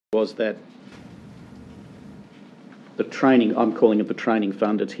was that the training, I'm calling it the training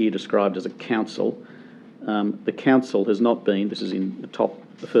fund, it's here described as a council. The council has not been, this is in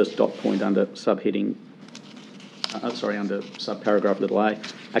the first dot point under subheading, under subparagraph little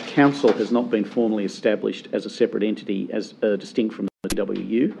a council has not been formally established as a separate entity as distinct from the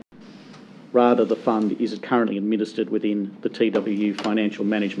TWU. Rather, the fund is currently administered within the TWU financial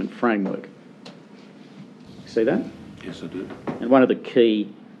management framework. See that? Yes, I do. And one of the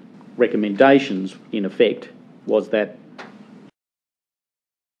key recommendations, in effect, was that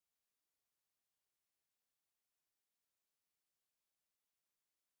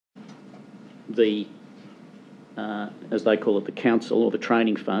the, as they call it, the council or the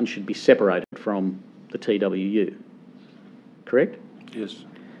training fund should be separated from the TWU. Correct? Yes.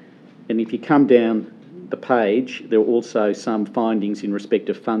 And if you come down the page, there are also some findings in respect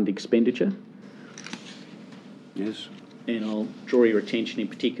of fund expenditure. Yes. And I'll draw your attention in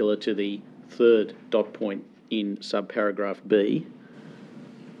particular to the third dot point in subparagraph B,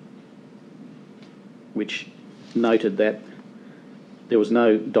 which noted that there was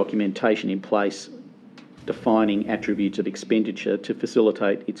no documentation in place defining attributes of expenditure to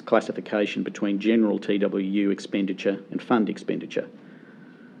facilitate its classification between general TWU expenditure and fund expenditure.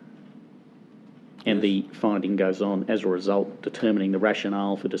 And yes. The finding goes on, as a result, determining the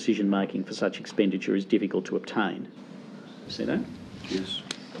rationale for decision making for such expenditure is difficult to obtain. See that? Yes.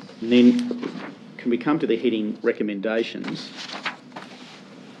 And then, can we come to the heading recommendations?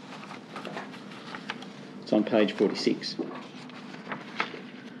 It's on page 46.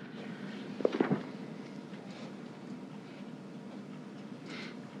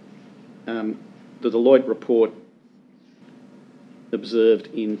 The Deloitte report observed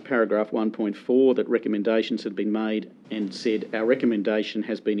in paragraph 1.4 that recommendations had been made and said, our recommendation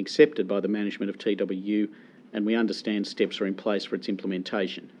has been accepted by the management of TWU and we understand steps are in place for its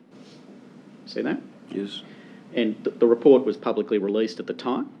implementation. See that? Yes. And the report was publicly released at the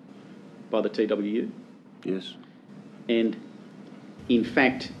time by the TWU. Yes. And in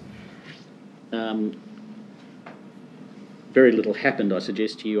fact, very little happened, I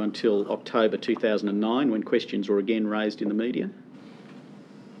suggest to you, until October 2009 when questions were again raised in the media.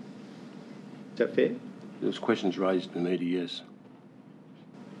 Is that fair? There was questions raised in the media, yes.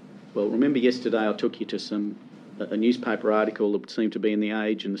 Well, remember yesterday I took you to a newspaper article that seemed to be in The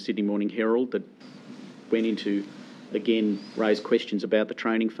Age and the Sydney Morning Herald that went into, again, raised questions about the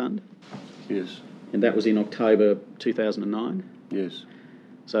training fund? Yes. And that was in October 2009? Yes.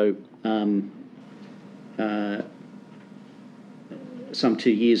 So some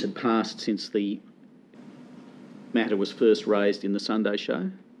 2 years had passed since the matter was first raised in the Sunday show.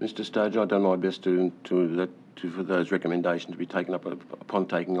 Mr. Sturgeon, I've done my best for those recommendations to be taken up upon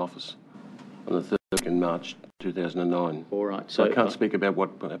taking office on the 3rd of March 2009. All right. So I can't speak about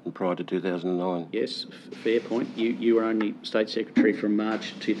what happened prior to 2009. Yes, fair point. You were only State Secretary from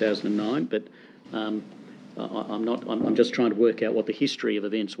March 2009, but I'm just trying to work out what the history of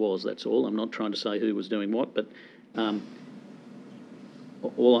events was, that's all. I'm not trying to say who was doing what, but my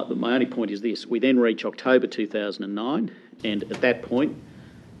only point is this. We then reach October 2009, and at that point,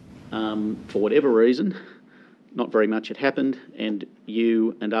 for whatever reason, not very much had happened, and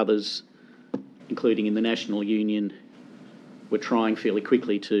you and others, including in the National Union, were trying fairly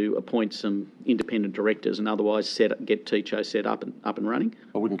quickly to appoint some independent directors and otherwise get TCHO set up and running.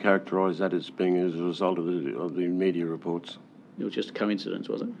 I wouldn't characterise that as being as a result of the media reports. It was just a coincidence,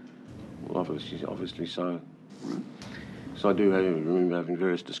 was it? Well, obviously so. Right. So I do remember having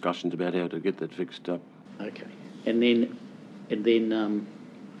various discussions about how to get that fixed up. Okay, and then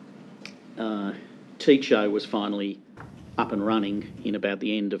TCHO was finally up and running in about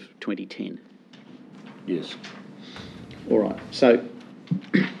the end of 2010. Yes. All right. So,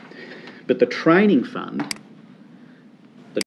 but the training fund